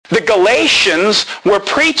The Galatians were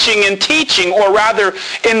preaching and teaching, or rather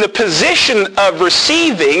in the position of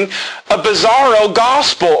receiving a bizarro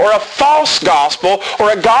gospel or a false gospel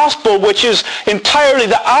or a gospel which is entirely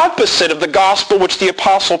the opposite of the gospel which the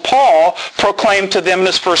Apostle Paul proclaimed to them in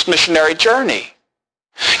his first missionary journey.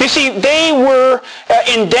 You see, they were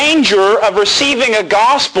in danger of receiving a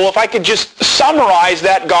gospel, if I could just summarize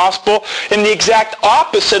that gospel in the exact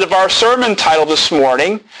opposite of our sermon title this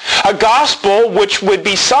morning, a gospel which would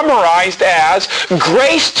be summarized as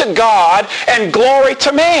grace to God and glory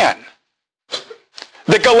to man.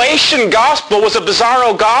 The Galatian gospel was a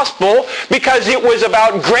bizarro gospel because it was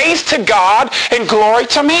about grace to God and glory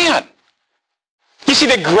to man. You see,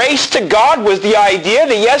 the grace to God was the idea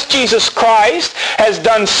that, yes, Jesus Christ has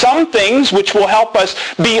done some things which will help us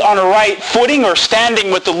be on a right footing or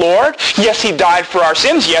standing with the Lord. Yes, he died for our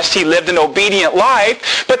sins. Yes, he lived an obedient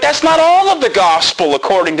life. But that's not all of the gospel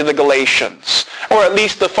according to the Galatians, or at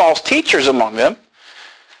least the false teachers among them.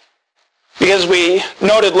 Because we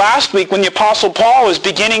noted last week when the Apostle Paul is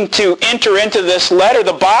beginning to enter into this letter,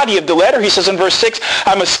 the body of the letter, he says in verse 6,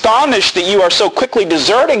 I'm astonished that you are so quickly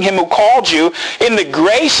deserting him who called you in the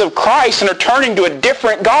grace of Christ and are turning to a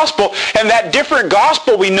different gospel. And that different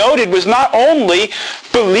gospel, we noted, was not only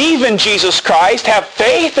believe in Jesus Christ, have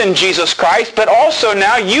faith in Jesus Christ, but also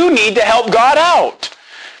now you need to help God out.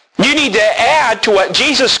 You need to add to what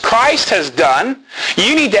Jesus Christ has done.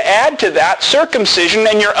 You need to add to that circumcision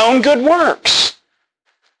and your own good works.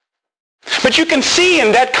 But you can see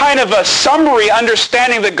in that kind of a summary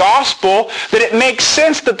understanding of the gospel that it makes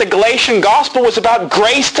sense that the Galatian gospel was about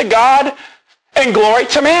grace to God and glory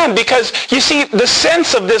to man. Because, you see, the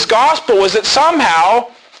sense of this gospel was that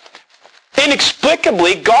somehow,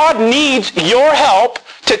 inexplicably, God needs your help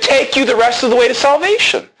to take you the rest of the way to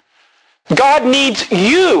salvation. God needs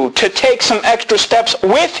you to take some extra steps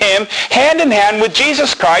with him, hand in hand with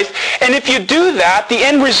Jesus Christ. And if you do that, the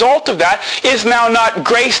end result of that is now not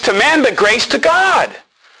grace to man, but grace to God.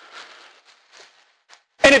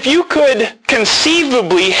 And if you could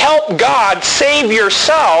conceivably help God save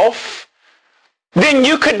yourself, then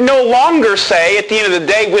you could no longer say at the end of the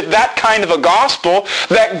day with that kind of a gospel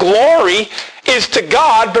that glory is to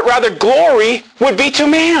God, but rather glory would be to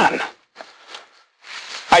man.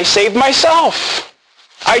 I saved myself.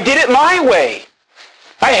 I did it my way.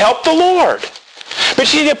 I helped the Lord. But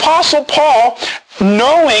see, the Apostle Paul,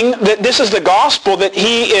 knowing that this is the gospel that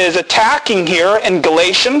he is attacking here in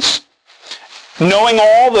Galatians, knowing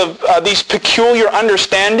all these peculiar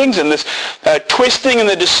understandings and this twisting and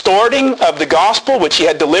the distorting of the gospel which he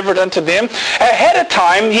had delivered unto them, ahead of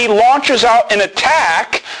time he launches out an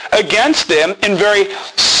attack against them in very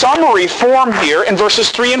summary form here in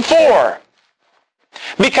verses 3 and 4.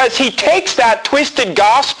 Because he takes that twisted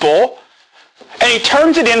gospel and he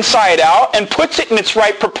turns it inside out and puts it in its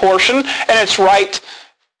right proportion and its right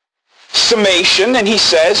summation. And he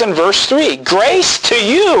says in verse 3, grace to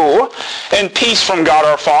you and peace from God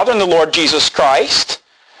our Father and the Lord Jesus Christ,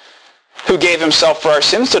 who gave himself for our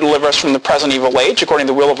sins to deliver us from the present evil age, according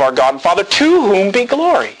to the will of our God and Father, to whom be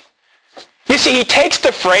glory. You see, he takes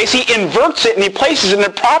the phrase, he inverts it, and he places it in the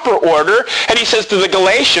proper order, and he says to the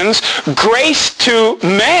Galatians, grace to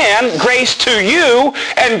man, grace to you,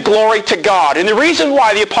 and glory to God. And the reason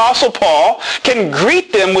why the Apostle Paul can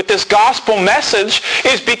greet them with this gospel message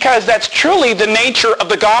is because that's truly the nature of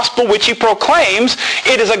the gospel which he proclaims.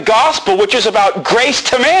 It is a gospel which is about grace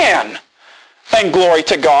to man and glory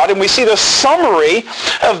to God. And we see the summary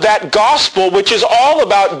of that gospel, which is all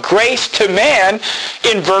about grace to man,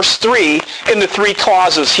 in verse 3, in the 3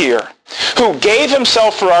 clauses here. Who gave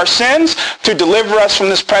himself for our sins to deliver us from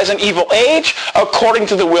this present evil age, according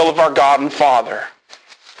to the will of our God and Father.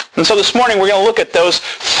 And so this morning we're going to look at those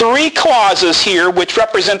 3 clauses here, which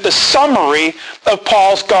represent the summary of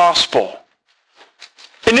Paul's gospel.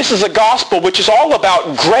 And this is a gospel which is all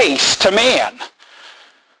about grace to man.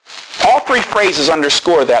 All 3 phrases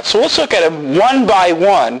underscore that. So let's look at them one by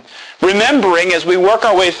one, remembering as we work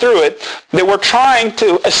our way through it that we're trying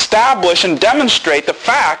to establish and demonstrate the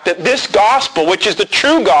fact that this gospel, which is the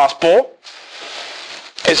true gospel,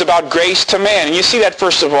 is about grace to man. And you see that,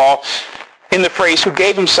 first of all, in the phrase, who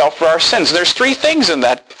gave himself for our sins. There's 3 things in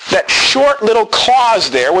that short little clause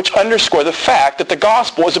there which underscore the fact that the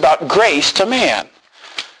gospel is about grace to man.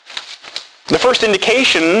 The first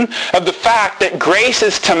indication of the fact that grace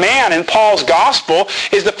is to man in Paul's gospel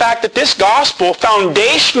is the fact that this gospel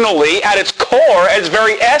foundationally, at its core, at its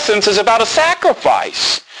very essence, is about a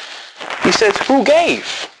sacrifice. He says, who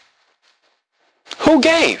gave? Who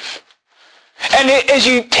gave? And as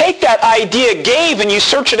you take that idea, gave, and you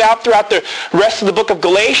search it out throughout the rest of the book of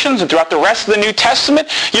Galatians and throughout the rest of the New Testament,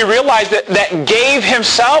 you realize that gave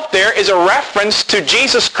himself there is a reference to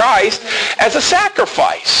Jesus Christ as a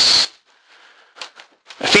sacrifice.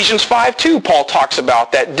 Ephesians 5:2, Paul talks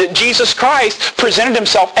about that Jesus Christ presented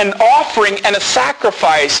himself an offering and a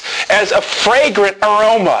sacrifice as a fragrant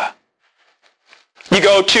aroma. You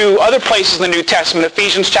go to other places in the New Testament,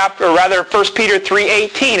 1 Peter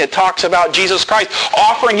 3:18, it talks about Jesus Christ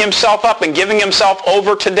offering himself up and giving himself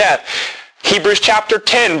over to death. Hebrews chapter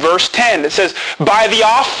 10, verse 10, it says, by the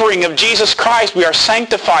offering of Jesus Christ we are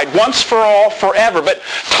sanctified once for all forever. But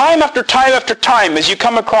time after time after time, as you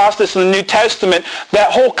come across this in the New Testament,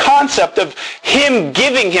 that whole concept of him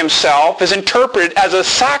giving himself is interpreted as a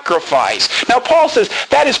sacrifice. Now Paul says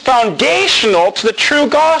that is foundational to the true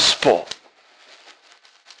gospel.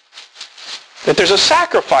 That there's a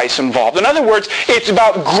sacrifice involved. In other words, it's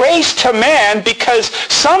about grace to man because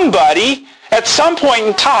somebody at some point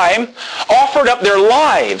in time offered up their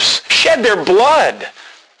lives, shed their blood,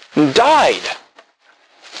 and died.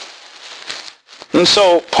 And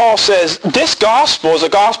so Paul says this gospel is a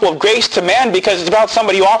gospel of grace to man because it's about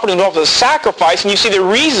somebody who offered himself as a sacrifice. And you see the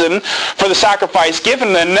reason for the sacrifice given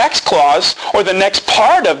in the next clause, or the next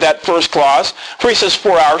part of that first clause, where he says,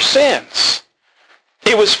 for our sins.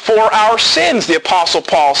 It was for our sins, the Apostle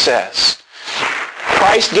Paul says.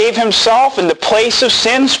 Christ gave himself in the place of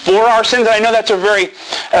sins for our sins. And I know that's a very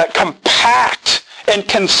compact and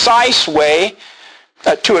concise way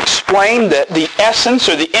to explain the essence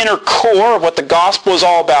or the inner core of what the gospel is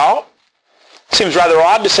all about. It seems rather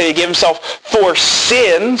odd to say he gave himself for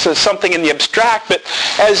sins as something in the abstract, but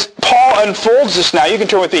as Paul unfolds this now, you can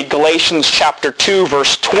turn with me Galatians chapter 2,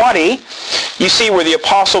 verse 20. You see where the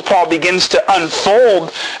Apostle Paul begins to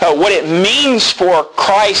unfold what it means for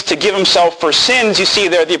Christ to give himself for sins. You see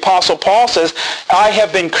there the Apostle Paul says, I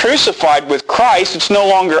have been crucified with Christ. It's no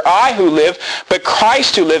longer I who live, but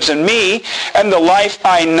Christ who lives in me. And the life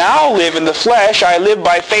I now live in the flesh, I live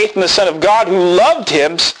by faith in the Son of God who loved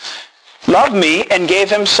me and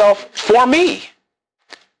gave himself for me.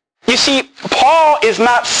 You see, Paul is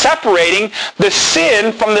not separating the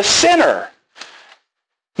sin from the sinner.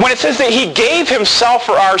 When it says that he gave himself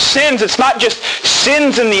for our sins, it's not just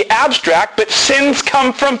sins in the abstract, but sins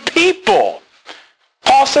come from people.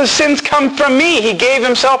 Paul says sins come from me. He gave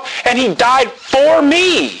himself and he died for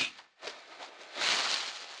me.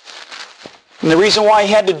 And the reason why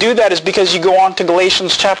he had to do that is because you go on to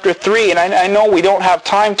Galatians chapter 3, and I know we don't have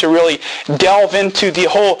time to really delve into the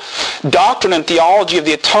whole doctrine and theology of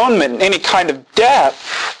the atonement in any kind of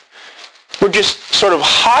depth. We're just sort of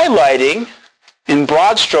highlighting in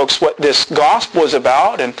broad strokes what this gospel is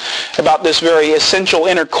about and about this very essential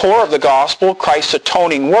inner core of the gospel, Christ's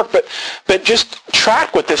atoning work. But just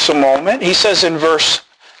track with this a moment. He says in verse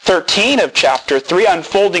 13 of chapter 3,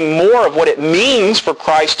 unfolding more of what it means for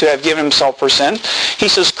Christ to have given himself for sin, he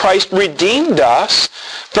says, Christ redeemed us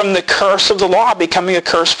from the curse of the law, becoming a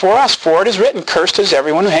curse for us. For it is written, cursed is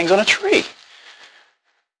everyone who hangs on a tree.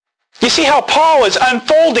 You see how Paul is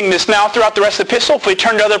unfolding this now throughout the rest of the epistle. If we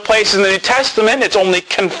turn to other places in the New Testament, it's only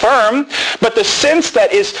confirmed. But the sense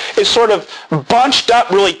that is sort of bunched up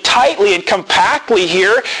really tightly and compactly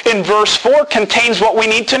here in verse 4 contains what we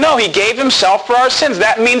need to know. He gave himself for our sins.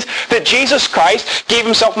 That means that Jesus Christ gave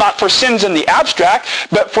himself not for sins in the abstract,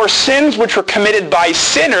 but for sins which were committed by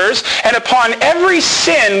sinners. And upon every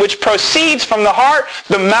sin which proceeds from the heart,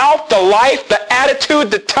 the mouth, the life, the attitude,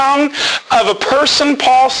 the tongue of a person,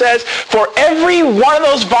 Paul says, for every one of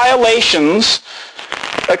those violations,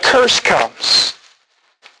 a curse comes.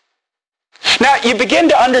 Now, you begin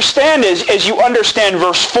to understand as you understand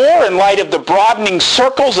verse 4 in light of the broadening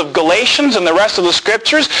circles of Galatians and the rest of the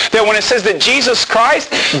scriptures, that when it says that Jesus Christ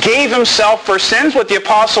gave himself for sins, what the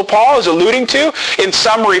Apostle Paul is alluding to in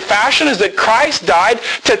summary fashion is that Christ died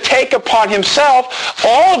to take upon himself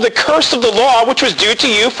all of the curse of the law which was due to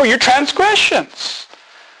you for your transgressions.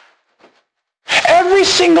 Every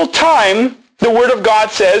single time the Word of God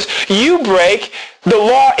says you break the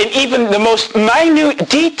law in even the most minute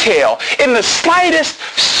detail, in the slightest,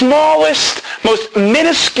 smallest, most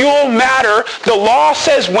minuscule matter, the law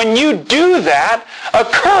says when you do that, a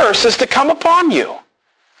curse is to come upon you.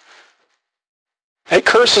 That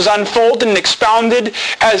curse is unfolded and expounded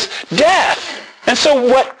as death. And so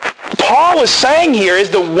what Paul is saying here is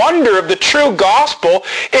the wonder of the true gospel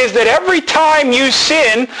is that every time you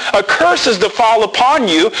sin, a curse is to fall upon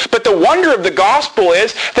you. But the wonder of the gospel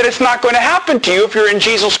is that it's not going to happen to you if you're in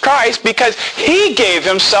Jesus Christ because he gave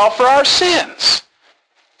himself for our sins.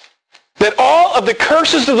 That all of the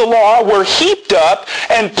curses of the law were heaped up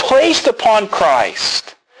and placed upon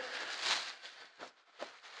Christ.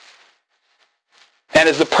 And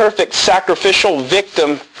as the perfect sacrificial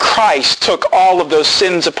victim, Christ took all of those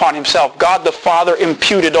sins upon himself. God the Father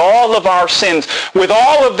imputed all of our sins with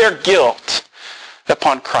all of their guilt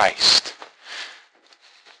upon Christ.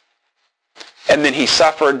 And then he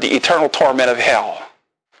suffered the eternal torment of hell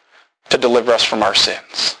to deliver us from our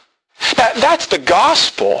sins. Now, that's the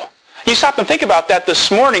gospel. You stop and think about that this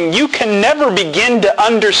morning. You can never begin to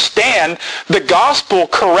understand the gospel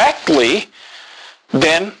correctly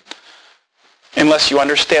then unless you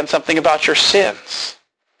understand something about your sins.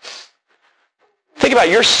 Think about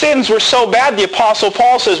it. Your sins were so bad, the Apostle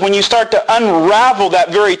Paul says, when you start to unravel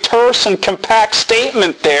that very terse and compact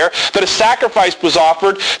statement there, that a sacrifice was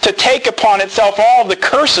offered to take upon itself all the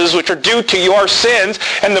curses which are due to your sins,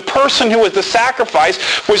 and the person who was the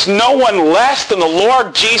sacrifice was no one less than the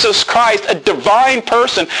Lord Jesus Christ, a divine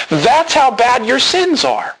person. That's how bad your sins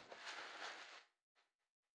are.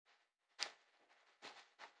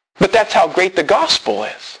 But that's how great the gospel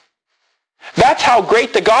is. That's how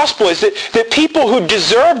great the gospel is, that people who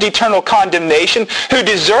deserved eternal condemnation, who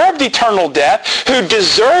deserved eternal death, who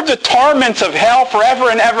deserved the torments of hell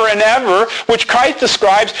forever and ever and ever, which Christ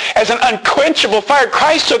describes as an unquenchable fire,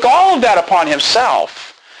 Christ took all of that upon himself.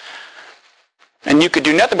 And you could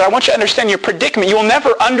do nothing. But I want you to understand your predicament. You will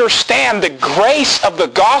never understand the grace of the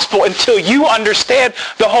gospel until you understand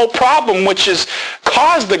the whole problem which has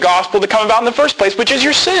caused the gospel to come about in the first place, which is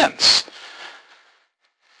your sins.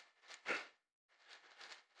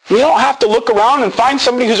 We don't have to look around and find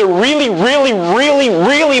somebody who's a really, really, really,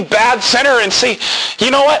 really bad sinner and say, you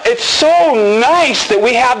know what, it's so nice that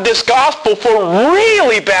we have this gospel for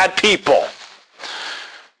really bad people.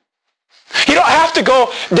 You don't have to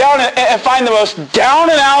go down and find the most down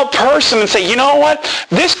and out person and say, you know what,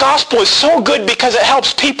 this gospel is so good because it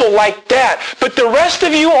helps people like that. But the rest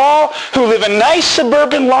of you all who live a nice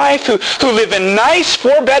suburban life, who live in nice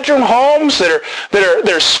 4-bedroom homes that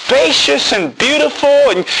are spacious and beautiful,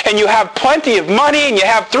 and you have plenty of money, and you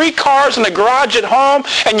have 3 cars in the garage at home,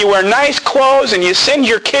 and you wear nice clothes, and you send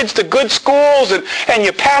your kids to good schools, and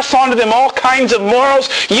you pass on to them all kinds of morals.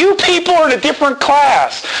 You people are in a different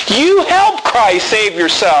class. You help Christ save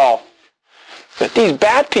yourself. But these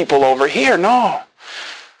bad people over here, no.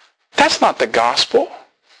 That's not the gospel.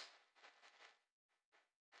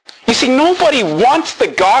 You see, nobody wants the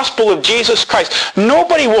gospel of Jesus Christ.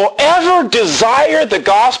 Nobody will ever desire the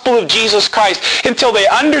gospel of Jesus Christ until they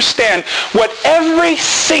understand what every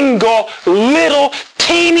single little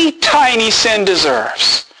teeny tiny sin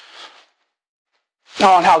deserves.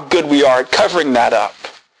 Oh, and how good we are at covering that up.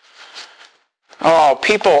 Oh,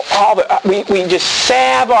 people, we just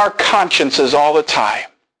salve our consciences all the time.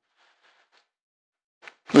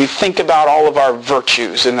 We think about all of our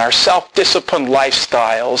virtues and our self-disciplined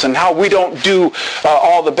lifestyles and how we don't do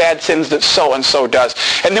all the bad sins that so-and-so does.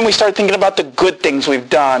 And then we start thinking about the good things we've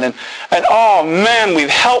done. And oh, man, we've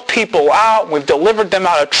helped people out. We've delivered them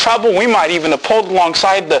out of trouble. We might even have pulled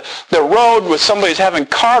alongside the road with somebody who's having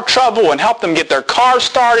car trouble and helped them get their car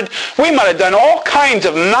started. We might have done all kinds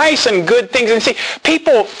of nice and good things. And see,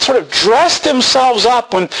 people sort of dress themselves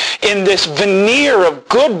up in this veneer of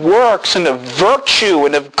good works and of virtue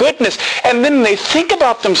and of goodness, and then they think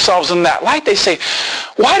about themselves in that light. They say,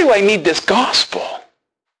 why do I need this gospel?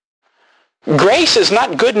 Grace is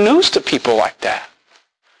not good news to people like that.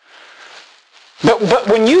 But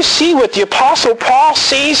when you see what the Apostle Paul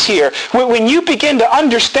sees here, when you begin to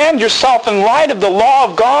understand yourself in light of the law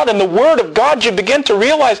of God and the Word of God, you begin to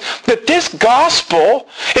realize that this gospel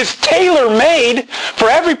is tailor-made for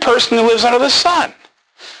every person who lives under the sun.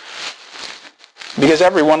 Because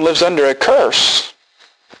everyone lives under a curse.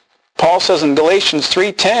 Paul says in Galatians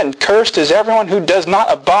 3:10, cursed is everyone who does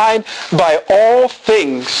not abide by all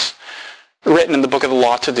things written in the book of the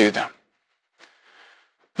law to do them.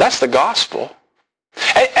 That's the gospel.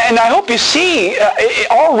 And I hope you see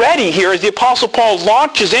already here as the Apostle Paul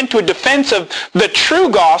launches into a defense of the true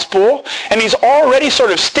gospel, and he's already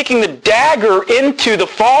sort of sticking the dagger into the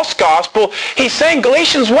false gospel. He's saying,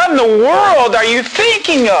 Galatians, what in the world are you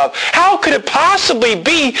thinking of? How could it possibly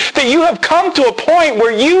be that you have come to a point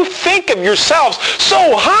where you think of yourselves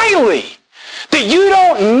so highly that you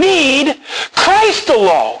don't need Christ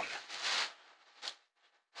alone?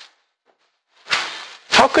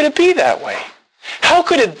 How could it be that way? How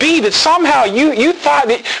could it be that somehow you thought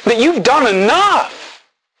that you've done enough?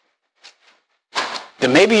 That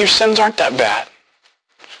maybe your sins aren't that bad.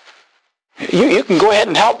 You can go ahead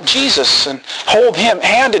and help Jesus and hold him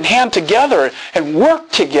hand in hand together and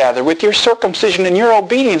work together with your circumcision and your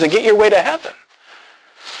obedience and get your way to heaven.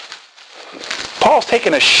 Paul's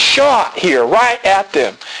taking a shot here right at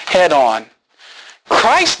them head on.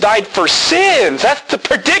 Christ died for sins. That's the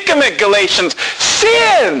predicament, Galatians.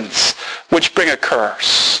 sins, which bring a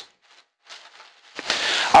curse.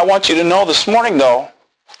 I want you to know this morning, though,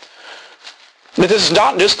 that this is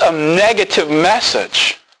not just a negative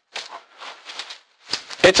message.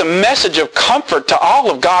 It's a message of comfort to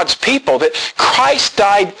all of God's people that Christ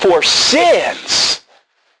died for sins.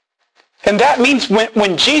 And that means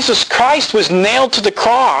when Jesus Christ was nailed to the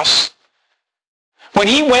cross, when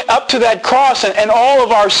he went up to that cross and all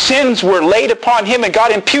of our sins were laid upon him and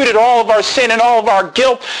God imputed all of our sin and all of our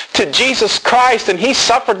guilt to Jesus Christ and he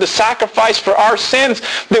suffered the sacrifice for our sins,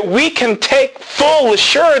 that we can take full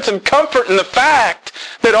assurance and comfort in the fact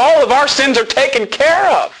that all of our sins are taken care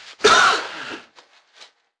of.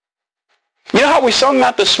 You know how we sung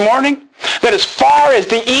that this morning? That as far as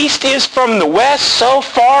the east is from the west, so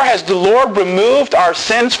far has the Lord removed our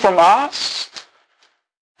sins from us.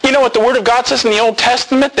 You know what the Word of God says in the Old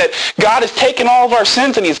Testament? That God has taken all of our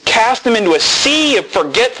sins and he's cast them into a sea of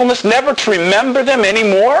forgetfulness, never to remember them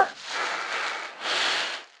anymore.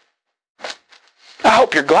 I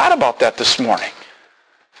hope you're glad about that this morning.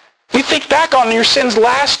 You think back on your sins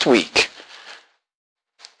last week.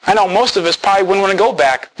 I know most of us probably wouldn't want to go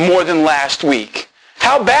back more than last week.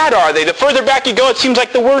 How bad are they? The further back you go, it seems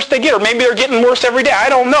like the worse they get. Or maybe they're getting worse every day. I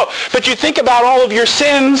don't know. But you think about all of your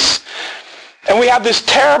sins, and we have this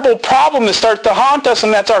terrible problem that starts to haunt us,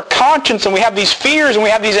 and that's our conscience, and we have these fears, and we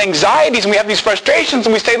have these anxieties, and we have these frustrations,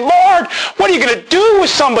 and we say, Lord, what are you going to do with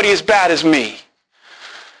somebody as bad as me?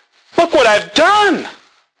 Look what I've done.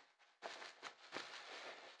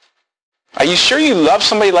 Are you sure you love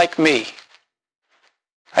somebody like me?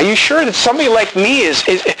 Are you sure that somebody like me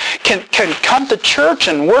can come to church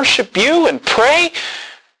and worship you and pray?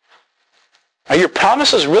 Are your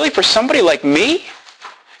promises really for somebody like me?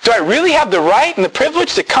 Do I really have the right and the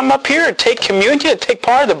privilege to come up here and take communion and take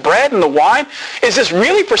part of the bread and the wine? Is this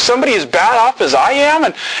really for somebody as bad off as I am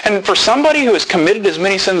and for somebody who has committed as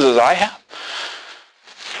many sins as I have?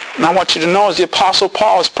 And I want you to know, as the Apostle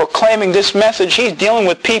Paul is proclaiming this message, he's dealing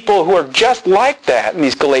with people who are just like that in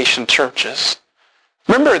these Galatian churches.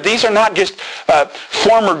 Remember, these are not just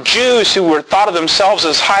former Jews who were thought of themselves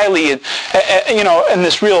as highly, in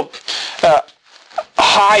this real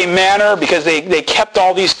high manner because they kept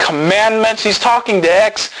all these commandments. He's talking to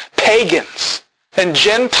ex-pagans and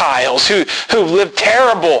Gentiles who lived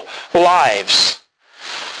terrible lives.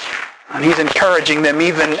 And he's encouraging them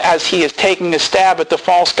even as he is taking a stab at the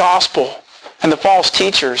false gospel and the false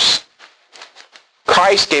teachers.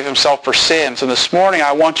 Christ gave himself for sins. And this morning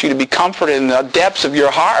I want you to be comforted in the depths of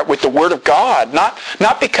your heart with the Word of God.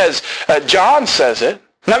 Not because John says it.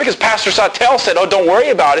 Not because Pastor Sautel said, oh, don't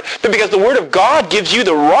worry about it. But because the Word of God gives you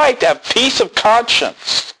the right to have peace of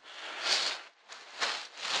conscience.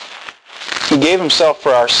 He gave himself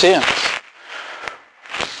for our sins.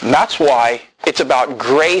 And that's why it's about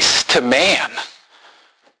grace to man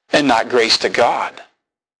and not grace to God.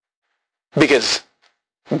 Because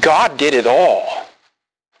God did it all.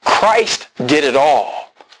 Christ did it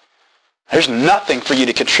all. There's nothing for you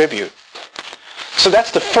to contribute. So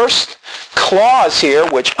that's the first clause here,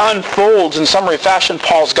 which unfolds in summary fashion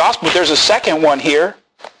Paul's gospel. But there's a second one here.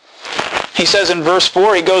 He says in verse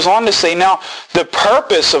 4, he goes on to say, now the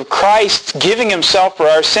purpose of Christ giving himself for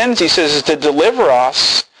our sins, he says, is to deliver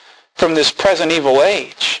us from this present evil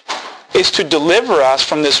age. Is to deliver us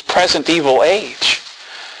from this present evil age.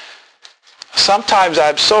 Sometimes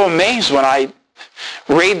I'm so amazed when I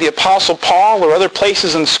read the Apostle Paul or other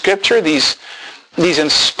places in Scripture, these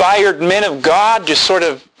inspired men of God just sort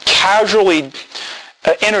of casually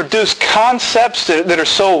introduce concepts that are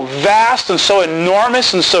so vast and so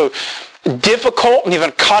enormous and so difficult and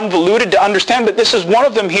even convoluted to understand. But this is one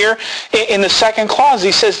of them here in the second clause.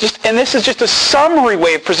 He says, and this is just a summary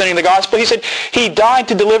way of presenting the gospel. He said, he died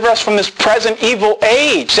to deliver us from this present evil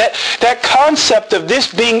age. That concept of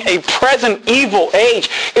this being a present evil age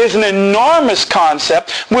is an enormous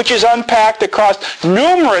concept which is unpacked across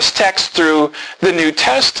numerous texts through the New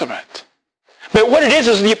Testament. But what it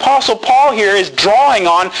is the Apostle Paul here is drawing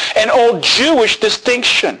on an old Jewish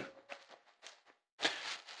distinction.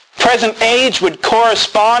 Present age would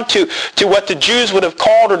correspond to what the Jews would have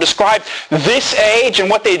called or described this age, and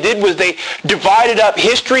what they did was they divided up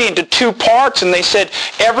history into two parts, and they said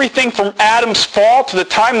everything from Adam's fall to the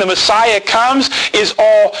time the Messiah comes is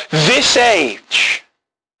all this age.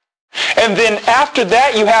 And then after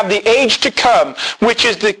that you have the age to come, which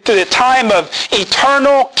is the time of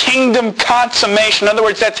eternal kingdom consummation. In other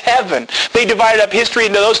words, that's heaven. They divided up history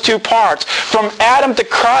into those two parts. From Adam to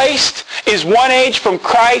Christ is one age, from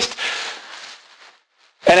Christ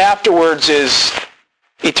and afterwards is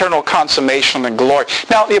eternal consummation and glory.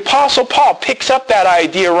 Now, the Apostle Paul picks up that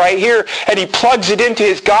idea right here, and he plugs it into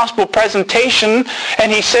his gospel presentation,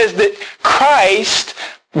 and he says that Christ,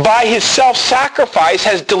 by his self-sacrifice,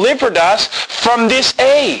 has delivered us from this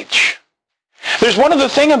age. There's one other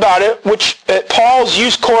thing about it, which Paul's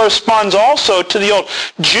use corresponds also to the old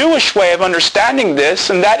Jewish way of understanding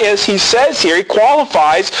this, and that is, he says here, he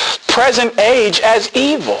qualifies present age as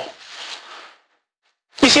evil.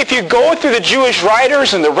 You see, if you go through the Jewish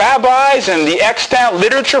writers and the rabbis and the extant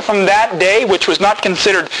literature from that day, which was not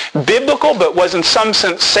considered biblical but was in some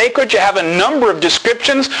sense sacred, you have a number of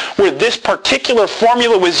descriptions where this particular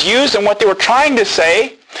formula was used, and what they were trying to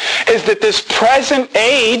say is that this present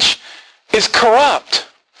age is corrupt.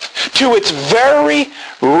 To its very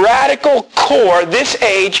radical core, this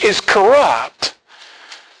age is corrupt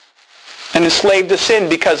and enslaved to sin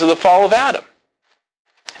because of the fall of Adam.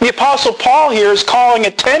 The Apostle Paul here is calling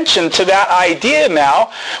attention to that idea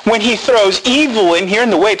now when he throws evil in here,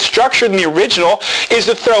 and the way it's structured in the original is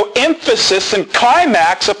to throw emphasis and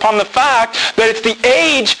climax upon the fact that it's the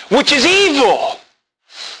age which is evil.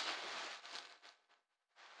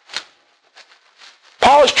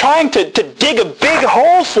 Paul is trying to dig a big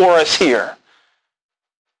hole for us here.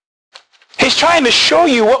 He's trying to show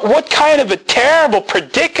you what kind of a terrible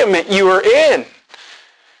predicament you are in.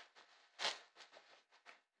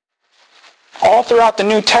 All throughout the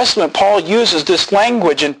New Testament, Paul uses this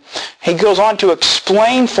language, and he goes on to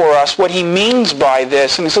explain for us what he means by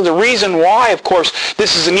this. And so the reason why, of course,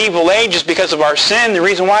 this is an evil age is because of our sin. The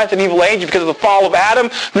reason why it's an evil age is because of the fall of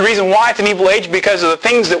Adam. The reason why it's an evil age is because of the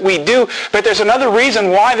things that we do. But there's another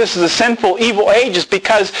reason why this is a sinful, evil age is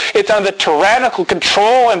because it's under the tyrannical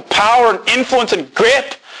control and power and influence and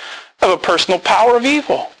grip of a personal power of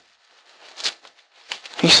evil.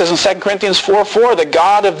 He says in 2 Corinthians 4:4, the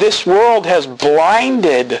God of this world has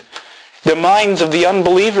blinded the minds of the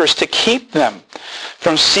unbelievers to keep them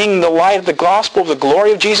from seeing the light of the gospel of the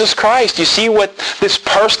glory of Jesus Christ. You see what this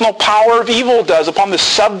personal power of evil does upon the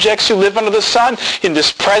subjects who live under the sun in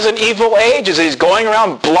this present evil age, is that he's going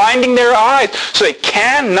around blinding their eyes so they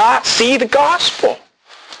cannot see the gospel.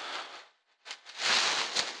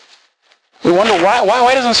 We wonder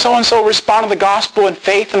why doesn't so-and-so respond to the gospel in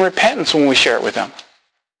faith and repentance when we share it with them?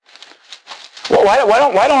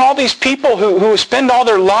 Why don't all these people who spend all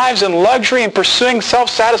their lives in luxury and pursuing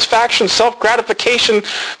self-satisfaction, self-gratification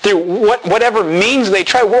through whatever means they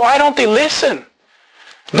try, why don't they listen?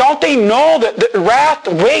 Don't they know that wrath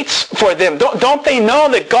waits for them? Don't they know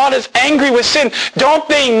that God is angry with sin? Don't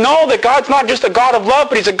they know that God's not just a God of love,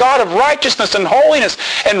 but he's a God of righteousness and holiness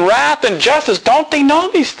and wrath and justice? Don't they know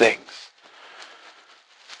these things?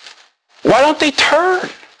 Why don't they turn?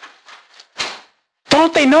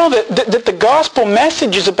 Don't they know that the gospel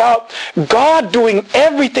message is about God doing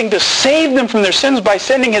everything to save them from their sins by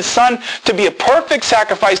sending his Son to be a perfect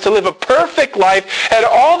sacrifice, to live a perfect life, and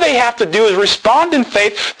all they have to do is respond in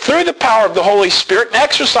faith through the power of the Holy Spirit and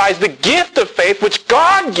exercise the gift of faith which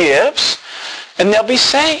God gives, and they'll be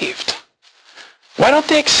saved. Why don't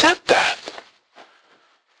they accept that?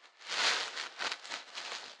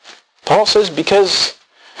 Paul says because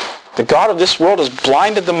the God of this world has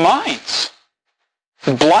blinded the minds.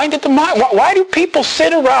 Blinded the mind. Why do people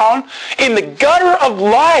sit around in the gutter of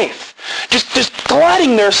life, just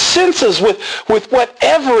glutting their senses with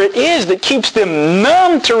whatever it is that keeps them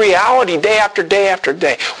numb to reality day after day after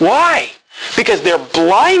day? Why? Because they're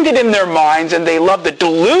blinded in their minds and they love the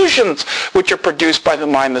delusions which are produced by the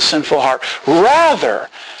mind, the sinful heart, rather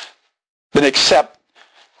than accept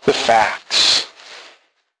the facts.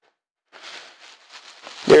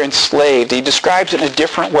 They're enslaved. He describes it in a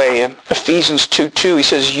different way in Ephesians 2:2. He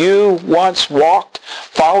says, you once walked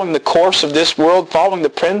following the course of this world, following the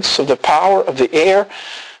prince of the power of the air,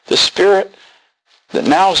 the spirit that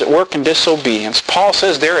now is at work in disobedience. Paul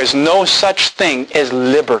says there is no such thing as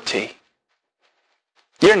liberty.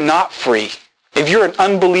 You're not free. If you're an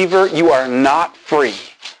unbeliever, you are not free.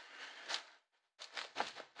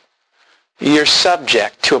 You're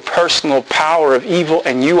subject to a personal power of evil,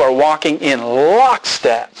 and you are walking in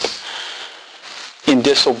lockstep in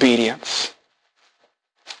disobedience.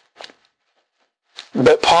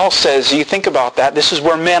 But Paul says, you think about that, this is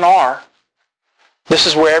where men are. This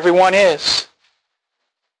is where everyone is.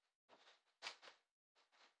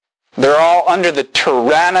 They're all under the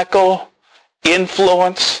tyrannical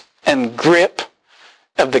influence and grip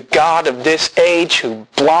of the God of this age, who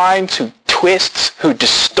blinds, who twists, who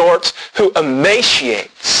distorts, who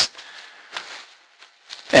emaciates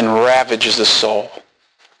and ravages the soul.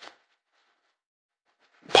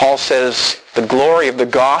 Paul says the glory of the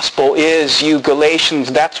gospel is, you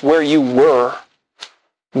Galatians, that's where you were.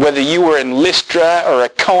 Whether you were in Lystra or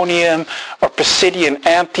Iconium or Pisidian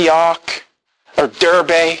Antioch or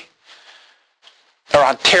Derbe or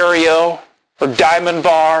Ontario or Diamond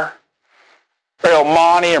Bar or El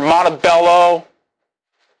Monte or Montebello,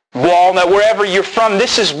 Walnut, wherever you're from,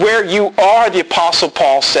 this is where you are, the Apostle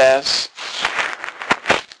Paul says.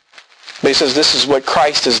 But he says this is what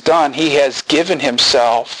Christ has done. He has given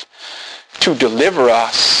himself to deliver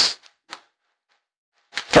us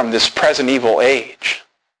from this present evil age.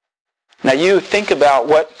 Now you think about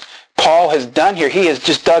what Paul has done here. He has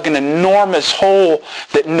just dug an enormous hole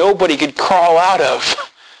that nobody could crawl out of.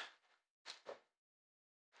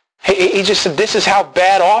 He just said this is how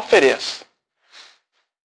bad off it is.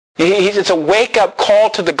 It's a wake-up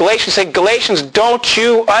call to the Galatians. He said, Galatians, don't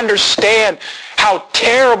you understand how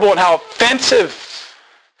terrible and how offensive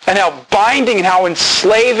and how binding and how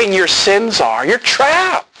enslaving your sins are? You're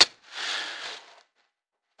trapped.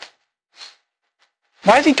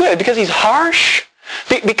 Why does he do it? Because he's harsh?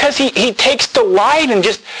 Because he takes delight in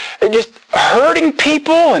just hurting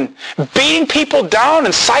people and beating people down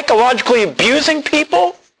and psychologically abusing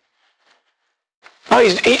people? Oh,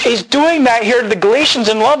 he's doing that here to the Galatians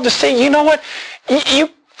in love to say, you know what?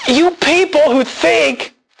 You people who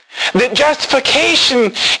think that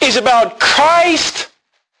justification is about Christ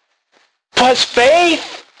plus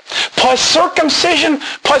faith plus circumcision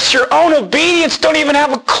plus your own obedience don't even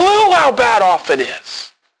have a clue how bad off it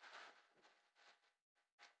is.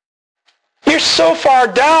 You're so far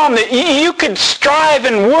down that you could strive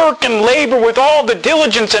and work and labor with all the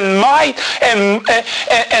diligence and might and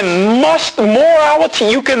morality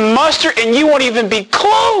you can muster, and you won't even be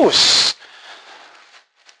close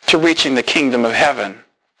to reaching the kingdom of heaven.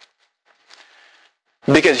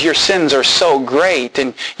 Because your sins are so great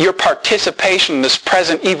and your participation in this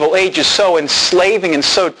present evil age is so enslaving and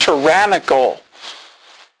so tyrannical.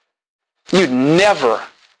 You'd never,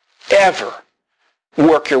 ever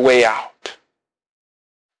work your way out.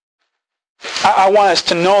 I want us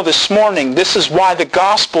to know this morning, this is why the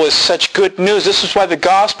gospel is such good news. This is why the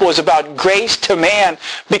gospel is about grace to man,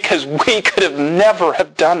 because we could have never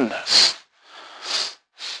have done this.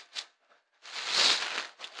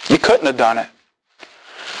 You couldn't have done it.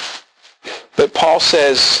 But Paul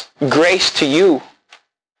says, grace to you.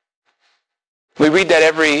 We read that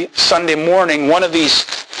every Sunday morning. One of these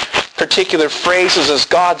particular phrases is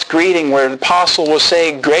God's greeting, where the apostle will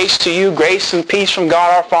say, grace to you, grace and peace from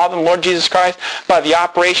God our Father and Lord Jesus Christ, by the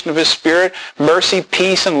operation of his Spirit, mercy,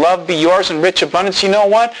 peace, and love be yours in rich abundance. You know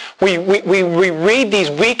what? We read these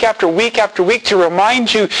week after week after week to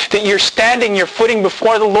remind you that your standing, your footing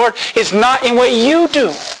before the Lord is not in what you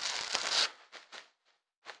do.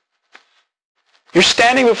 Your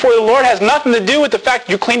standing before the Lord has nothing to do with the fact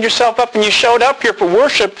that you cleaned yourself up and you showed up here for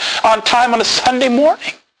worship on time on a Sunday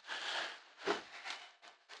morning.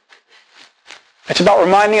 It's about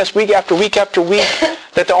reminding us week after week after week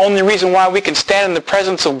that the only reason why we can stand in the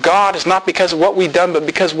presence of God is not because of what we've done, but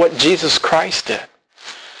because of what Jesus Christ did.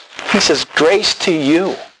 He says, grace to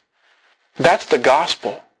you. That's the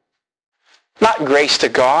gospel. Not grace to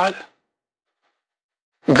God.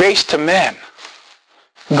 Grace to men.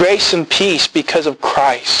 Grace and peace because of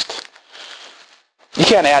Christ. You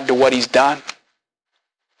can't add to what he's done.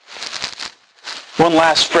 One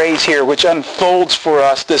last phrase here which unfolds for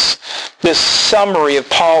us this summary of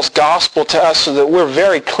Paul's gospel to us so that we're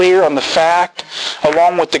very clear on the fact,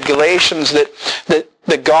 along with the Galatians, that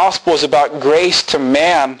the gospel is about grace to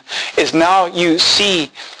man, is now you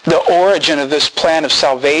see the origin of this plan of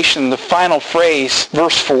salvation. The final phrase,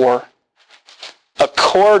 verse 4,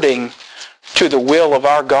 according to the will of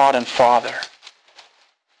our God and Father.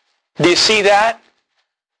 Do you see that?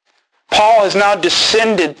 Paul has now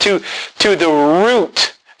descended to the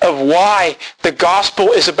root of why the gospel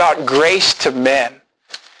is about grace to men.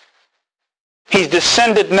 He's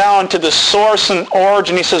descended now into the source and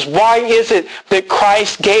origin. He says, why is it that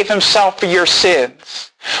Christ gave himself for your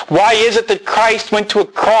sins? Why is it that Christ went to a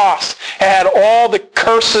cross and had all the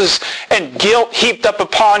curses and guilt heaped up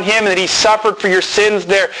upon him and that he suffered for your sins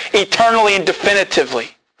there eternally and definitively?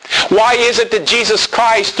 Why is it that Jesus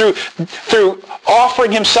Christ, through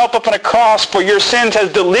offering himself up on a cross for your sins,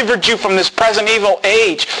 has delivered you from this present evil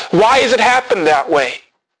age? Why has it happened that way?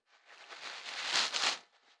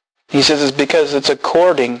 He says it's because it's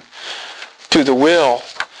according to the will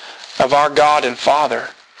of our God and Father.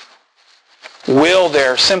 Will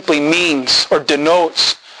there simply means or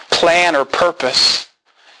denotes plan or purpose.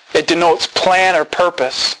 It denotes plan or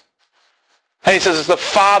purpose. And he says it's the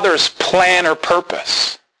Father's plan or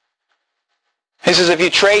purpose. He says if you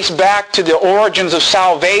trace back to the origins of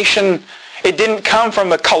salvation It didn't come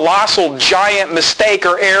from a colossal, giant mistake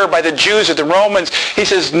or error by the Jews or the Romans. He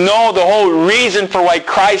says, no, the whole reason for why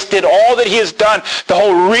Christ did all that he has done, the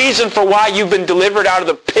whole reason for why you've been delivered out of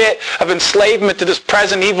the pit of enslavement to this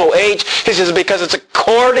present evil age, he says, because it's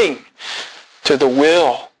according to the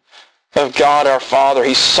will of God our Father.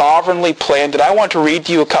 He sovereignly planned it. I want to read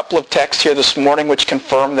to you a couple of texts here this morning which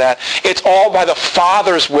confirm that. It's all by the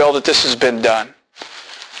Father's will that this has been done.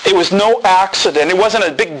 It was no accident. It wasn't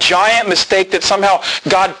a big giant mistake that somehow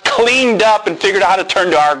God cleaned up and figured out how to turn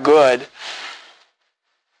to our good.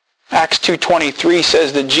 Acts 2:23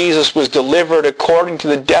 says that Jesus was delivered according to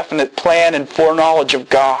the definite plan and foreknowledge of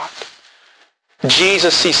God.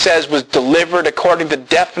 Jesus, he says, was delivered according to the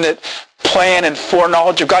definite plan and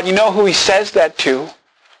foreknowledge of God. You know who he says that to?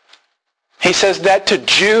 He says that to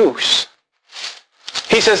Jews.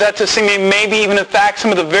 He says that to maybe even in fact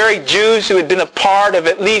some of the very Jews who had been a part of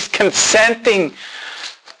at least consenting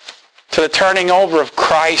to the turning over of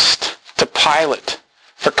Christ to Pilate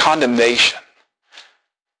for condemnation.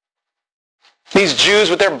 These Jews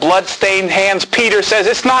with their blood-stained hands, Peter says,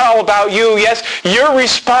 it's not all about you. Yes, you're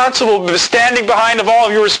responsible, but standing behind of all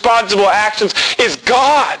of your responsible actions is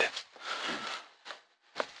God,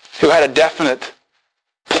 who had a definite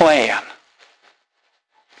plan.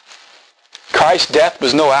 Christ's death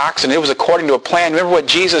was no accident. It was according to a plan. Remember what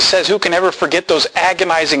Jesus says. Who can ever forget those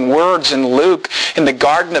agonizing words in Luke in the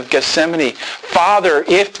Garden of Gethsemane? Father,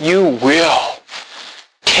 if you will,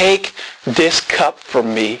 take this cup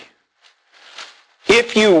from me.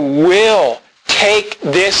 If you will, take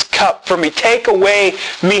this cup from me. Take away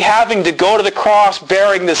me having to go to the cross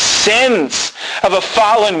bearing the sins of a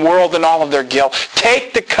fallen world and all of their guilt.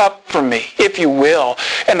 Take the cup from me, if you will.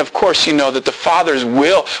 And of course you know that the Father's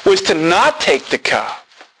will was to not take the cup.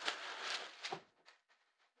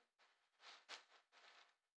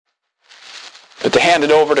 But to hand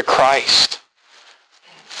it over to Christ.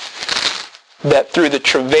 That through the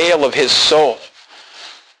travail of his soul,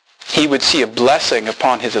 he would see a blessing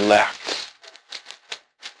upon his elect.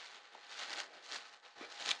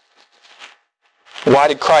 Why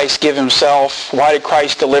did Christ give himself? Why did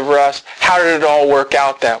Christ deliver us? How did it all work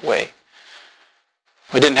out that way?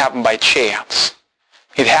 It didn't happen by chance.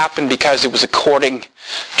 It happened because it was according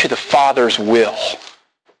to the Father's will.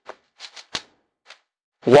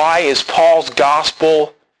 Why is Paul's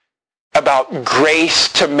gospel about grace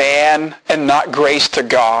to man and not grace to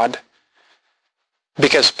God?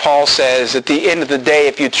 Because Paul says at the end of the day,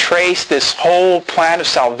 if you trace this whole plan of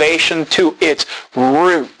salvation to its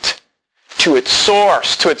root, to its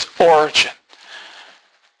source, to its origin,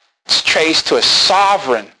 it's traced to a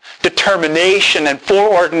sovereign determination and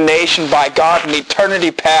foreordination by God in eternity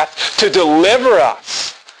past to deliver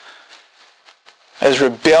us as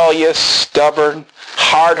rebellious, stubborn,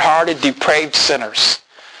 hard-hearted, depraved sinners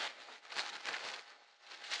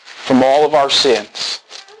from all of our sins,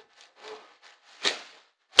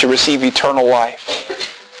 to receive eternal life.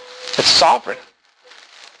 It's sovereign.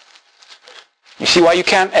 You see why you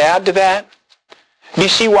can't add to that? Do you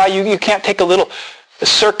see why you can't take a little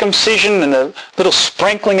circumcision and a little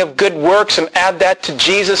sprinkling of good works and add that to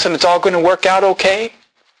Jesus and it's all going to work out okay?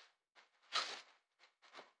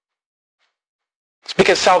 It's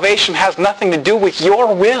because salvation has nothing to do with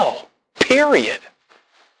your will. Period.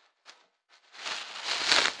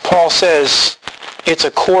 Paul says it's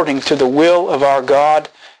according to the will of our God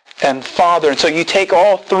and Father. And so you take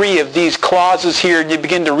all three of these clauses here and you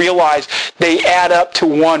begin to realize they add up to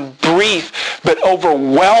one brief but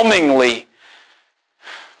overwhelmingly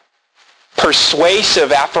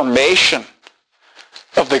persuasive affirmation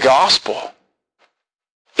of the gospel.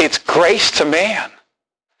 It's grace to man.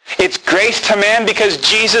 It's grace to man because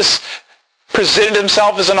Jesus presented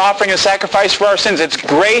himself as an offering and sacrifice for our sins. It's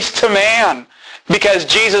grace to man because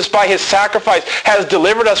Jesus, by his sacrifice, has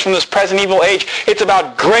delivered us from this present evil age. It's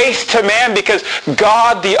about grace to man because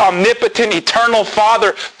God, the omnipotent, eternal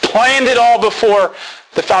Father, planned it all before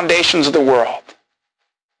the foundations of the world.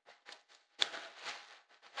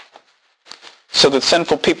 So that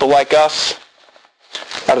sinful people like us,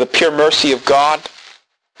 out of the pure mercy of God,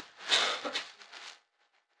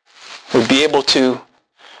 would be able to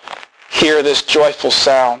hear this joyful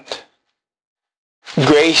sound.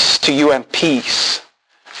 Grace to you and peace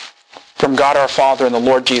from God our Father and the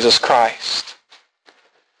Lord Jesus Christ.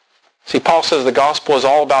 See, Paul says the gospel is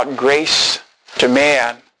all about grace to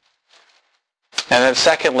man. And then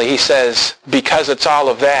secondly, he says, because it's all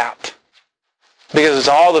of that, because it's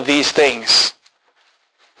all of these things,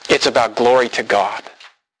 it's about glory to God.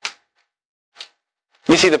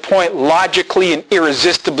 You see, the point logically and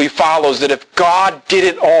irresistibly follows that if God did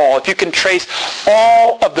it all, if you can trace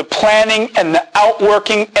all of the planning and the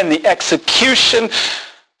outworking and the execution,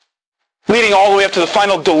 leading all the way up to the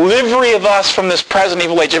final delivery of us from this present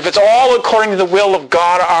evil age, if it's all according to the will of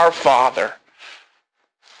God our Father,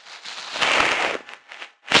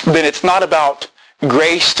 then it's not about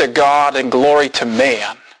grace to God and glory to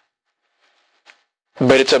man,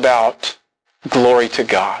 but it's about glory to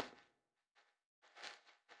God.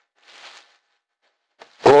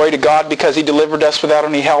 Glory to God because he delivered us without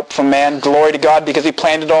any help from man. Glory to God because he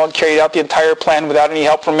planned it all and carried out the entire plan without any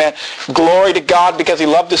help from man. Glory to God because he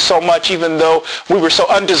loved us so much even though we were so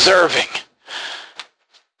undeserving,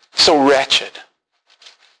 so wretched.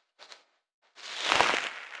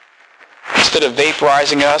 Instead of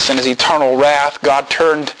vaporizing us in his eternal wrath, God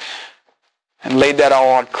turned and laid that all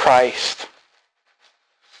on Christ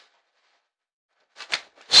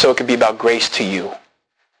so it could be about grace to you.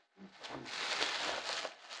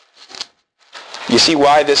 You see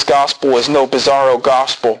why this gospel is no bizarro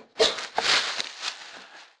gospel.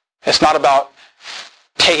 It's not about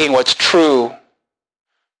taking what's true,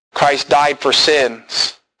 Christ died for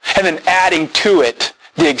sins, and then adding to it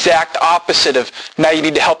the exact opposite of now you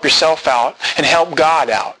need to help yourself out and help God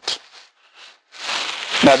out.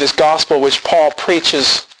 Now this gospel which Paul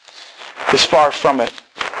preaches is far from it.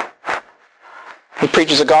 He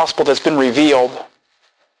preaches a gospel that's been revealed.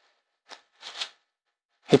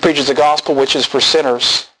 He preaches a gospel which is for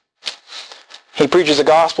sinners. He preaches a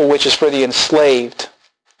gospel which is for the enslaved.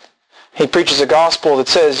 He preaches a gospel that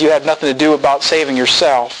says you have nothing to do about saving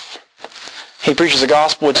yourself. He preaches a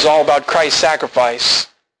gospel which is all about Christ's sacrifice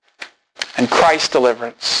and Christ's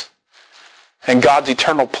deliverance and God's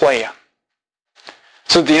eternal plan.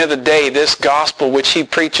 So at the end of the day, this gospel which he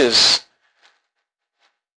preaches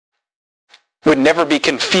would never be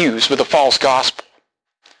confused with a false gospel,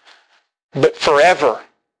 but forever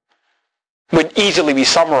would easily be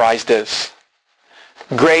summarized as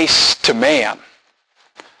grace to man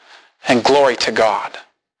and glory to God.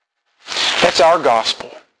 That's our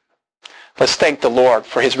gospel. Let's thank the Lord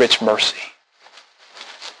for his rich mercy.